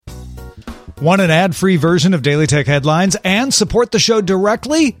Want an ad-free version of Daily Tech Headlines and support the show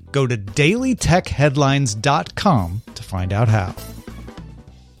directly? Go to dailytechheadlines.com to find out how.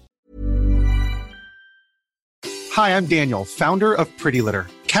 Hi, I'm Daniel, founder of Pretty Litter.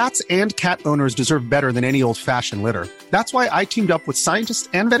 Cats and cat owners deserve better than any old-fashioned litter. That's why I teamed up with scientists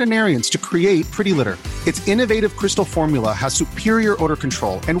and veterinarians to create Pretty Litter. Its innovative crystal formula has superior odor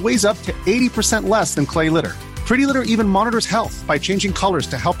control and weighs up to 80% less than clay litter. Pretty Litter even monitors health by changing colors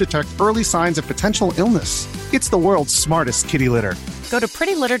to help detect early signs of potential illness. It's the world's smartest kitty litter. Go to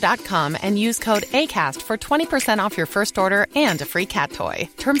prettylitter.com and use code ACAST for 20% off your first order and a free cat toy.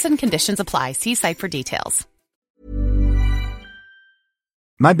 Terms and conditions apply. See site for details.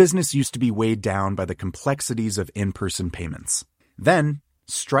 My business used to be weighed down by the complexities of in-person payments. Then,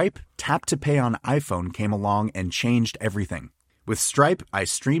 Stripe Tap to Pay on iPhone came along and changed everything. With Stripe, I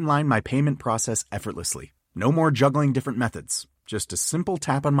streamlined my payment process effortlessly. No more juggling different methods. Just a simple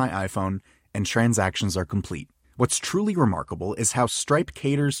tap on my iPhone and transactions are complete. What's truly remarkable is how Stripe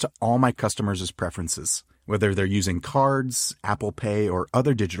caters to all my customers' preferences. Whether they're using cards, Apple Pay, or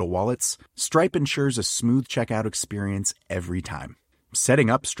other digital wallets, Stripe ensures a smooth checkout experience every time. Setting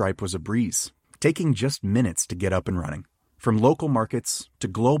up Stripe was a breeze, taking just minutes to get up and running. From local markets to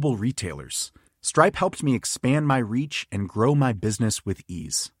global retailers, Stripe helped me expand my reach and grow my business with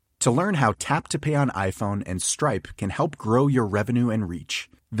ease. To learn how Tap to Pay on iPhone and Stripe can help grow your revenue and reach,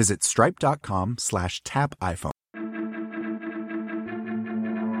 visit stripe.com/tapiphone.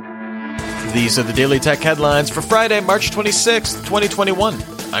 These are the Daily Tech Headlines for Friday, March 26th, 2021.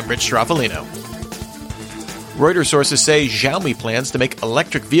 I'm Rich Stroffolino. Reuters sources say Xiaomi plans to make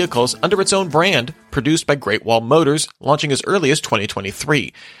electric vehicles under its own brand, produced by Great Wall Motors, launching as early as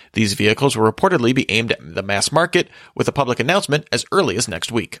 2023. These vehicles will reportedly be aimed at the mass market, with a public announcement as early as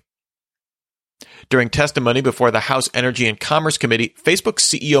next week. During testimony before the House Energy and Commerce Committee, Facebook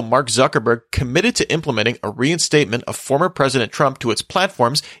CEO Mark Zuckerberg committed to implementing a reinstatement of former President Trump to its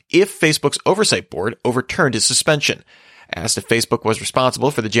platforms if Facebook's oversight board overturned his suspension. Asked if Facebook was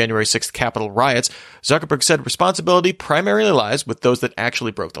responsible for the January 6th Capitol riots, Zuckerberg said responsibility primarily lies with those that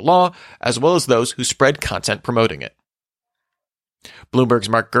actually broke the law, as well as those who spread content promoting it. Bloomberg's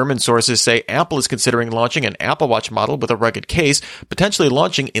Mark Gurman sources say Apple is considering launching an Apple Watch model with a rugged case, potentially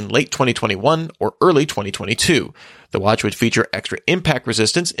launching in late 2021 or early 2022. The watch would feature extra impact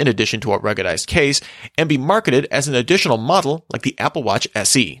resistance in addition to a ruggedized case, and be marketed as an additional model like the Apple Watch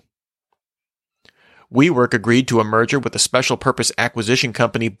SE. WeWork agreed to a merger with the special purpose acquisition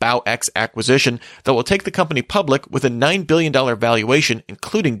company BowX Acquisition that will take the company public with a $9 billion valuation,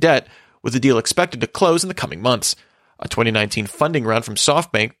 including debt, with the deal expected to close in the coming months. A 2019 funding round from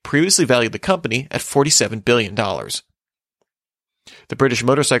SoftBank previously valued the company at $47 billion. The British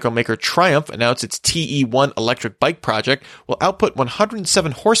motorcycle maker Triumph announced its TE1 electric bike project will output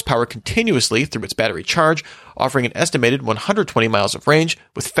 107 horsepower continuously through its battery charge, offering an estimated 120 miles of range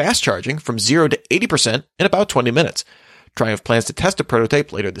with fast charging from 0 to 80% in about 20 minutes. Triumph plans to test a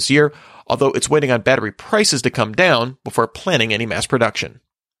prototype later this year, although it's waiting on battery prices to come down before planning any mass production.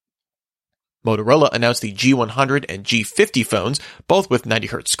 Motorola announced the G100 and G50 phones, both with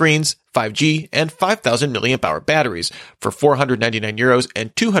 90Hz screens, 5G, and 5,000 mAh batteries, for €499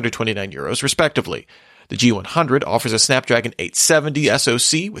 and €229 respectively. The G100 offers a Snapdragon 870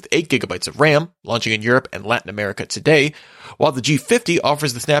 SoC with 8GB of RAM, launching in Europe and Latin America today, while the G50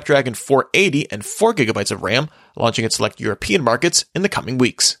 offers the Snapdragon 480 and 4GB of RAM, launching in select European markets in the coming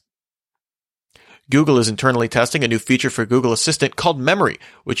weeks. Google is internally testing a new feature for Google Assistant called Memory,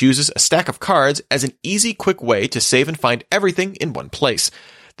 which uses a stack of cards as an easy, quick way to save and find everything in one place.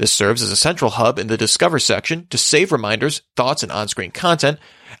 This serves as a central hub in the Discover section to save reminders, thoughts, and on-screen content,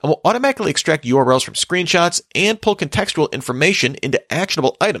 and will automatically extract URLs from screenshots and pull contextual information into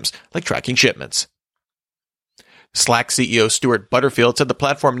actionable items like tracking shipments. Slack CEO Stuart Butterfield said the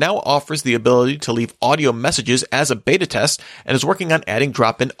platform now offers the ability to leave audio messages as a beta test and is working on adding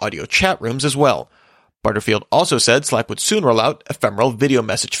drop-in audio chat rooms as well. Butterfield also said Slack would soon roll out ephemeral video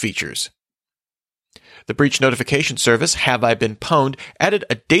message features. The breach notification service Have I Been Pwned added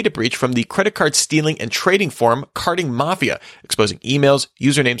a data breach from the credit card stealing and trading forum Carding Mafia, exposing emails,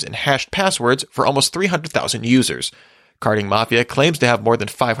 usernames, and hashed passwords for almost 300,000 users. Carding Mafia claims to have more than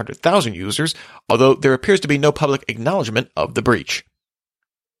 500,000 users, although there appears to be no public acknowledgement of the breach.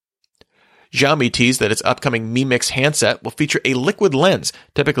 Xiaomi teased that its upcoming Mi Mix handset will feature a liquid lens,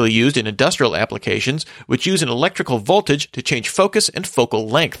 typically used in industrial applications, which use an electrical voltage to change focus and focal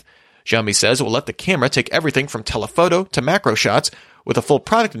length. Xiaomi says it will let the camera take everything from telephoto to macro shots, with a full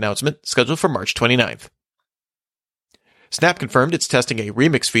product announcement scheduled for March 29th. Snap confirmed it's testing a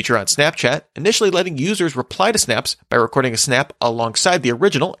remix feature on Snapchat, initially letting users reply to snaps by recording a snap alongside the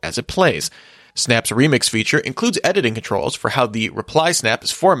original as it plays. Snap's remix feature includes editing controls for how the reply snap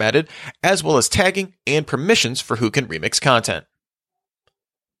is formatted, as well as tagging and permissions for who can remix content.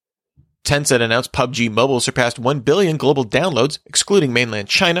 Tencent announced PUBG Mobile surpassed 1 billion global downloads, excluding mainland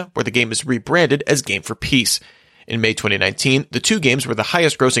China, where the game is rebranded as Game for Peace. In May 2019, the two games were the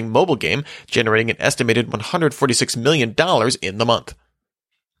highest-grossing mobile game, generating an estimated $146 million in the month.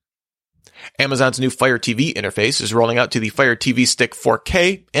 Amazon's new Fire TV interface is rolling out to the Fire TV Stick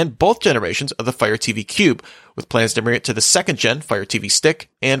 4K and both generations of the Fire TV Cube, with plans to bring it to the second-gen Fire TV Stick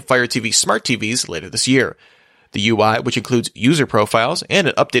and Fire TV Smart TVs later this year. The UI, which includes user profiles and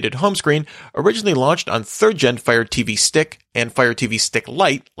an updated home screen, originally launched on third-gen Fire TV Stick and Fire TV Stick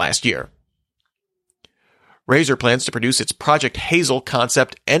Lite last year. Razer plans to produce its Project Hazel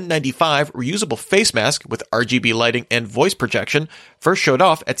concept N95 reusable face mask with RGB lighting and voice projection, first showed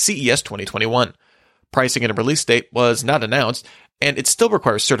off at CES 2021. Pricing and a release date was not announced, and it still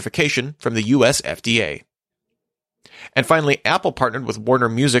requires certification from the US FDA. And finally, Apple partnered with Warner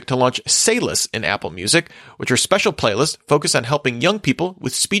Music to launch Sayless in Apple Music, which are special playlists focused on helping young people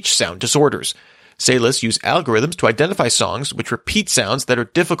with speech sound disorders. Sayless use algorithms to identify songs which repeat sounds that are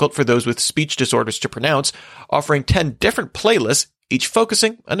difficult for those with speech disorders to pronounce, offering 10 different playlists, each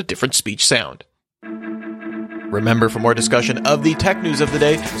focusing on a different speech sound. Remember, for more discussion of the tech news of the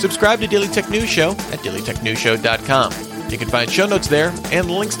day, subscribe to Daily Tech News Show at dailytechnewsshow.com. You can find show notes there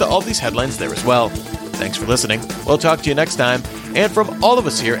and links to all these headlines there as well. Thanks for listening. We'll talk to you next time. And from all of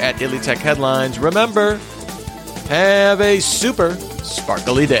us here at Daily Tech Headlines, remember, have a super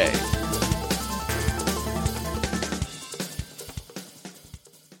sparkly day.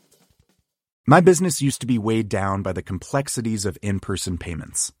 My business used to be weighed down by the complexities of in-person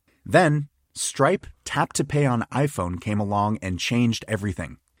payments. Then, Stripe Tap to Pay on iPhone came along and changed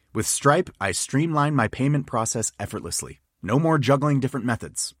everything. With Stripe, I streamlined my payment process effortlessly. No more juggling different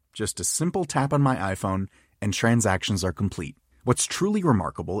methods. Just a simple tap on my iPhone and transactions are complete. What's truly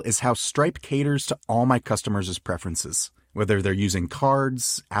remarkable is how Stripe caters to all my customers' preferences. Whether they're using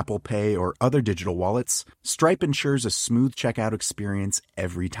cards, Apple Pay, or other digital wallets, Stripe ensures a smooth checkout experience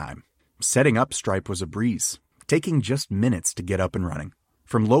every time. Setting up Stripe was a breeze, taking just minutes to get up and running.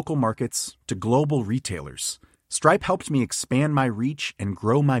 From local markets to global retailers, Stripe helped me expand my reach and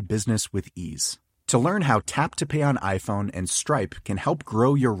grow my business with ease. To learn how Tap to Pay on iPhone and Stripe can help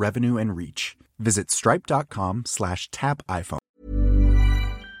grow your revenue and reach, visit stripe.com/tapiphone.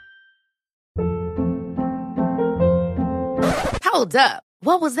 Hold up.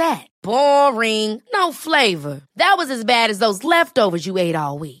 What was that? Boring. No flavor. That was as bad as those leftovers you ate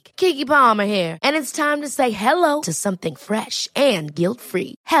all week. Keke Palmer here, and it's time to say hello to something fresh and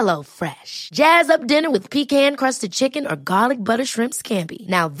guilt-free. HelloFresh. Jazz up dinner with pecan-crusted chicken or garlic butter shrimp scampi.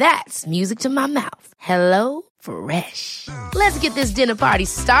 Now that's music to my mouth. HelloFresh. Let's get this dinner party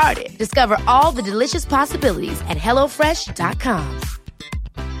started. Discover all the delicious possibilities at HelloFresh.com.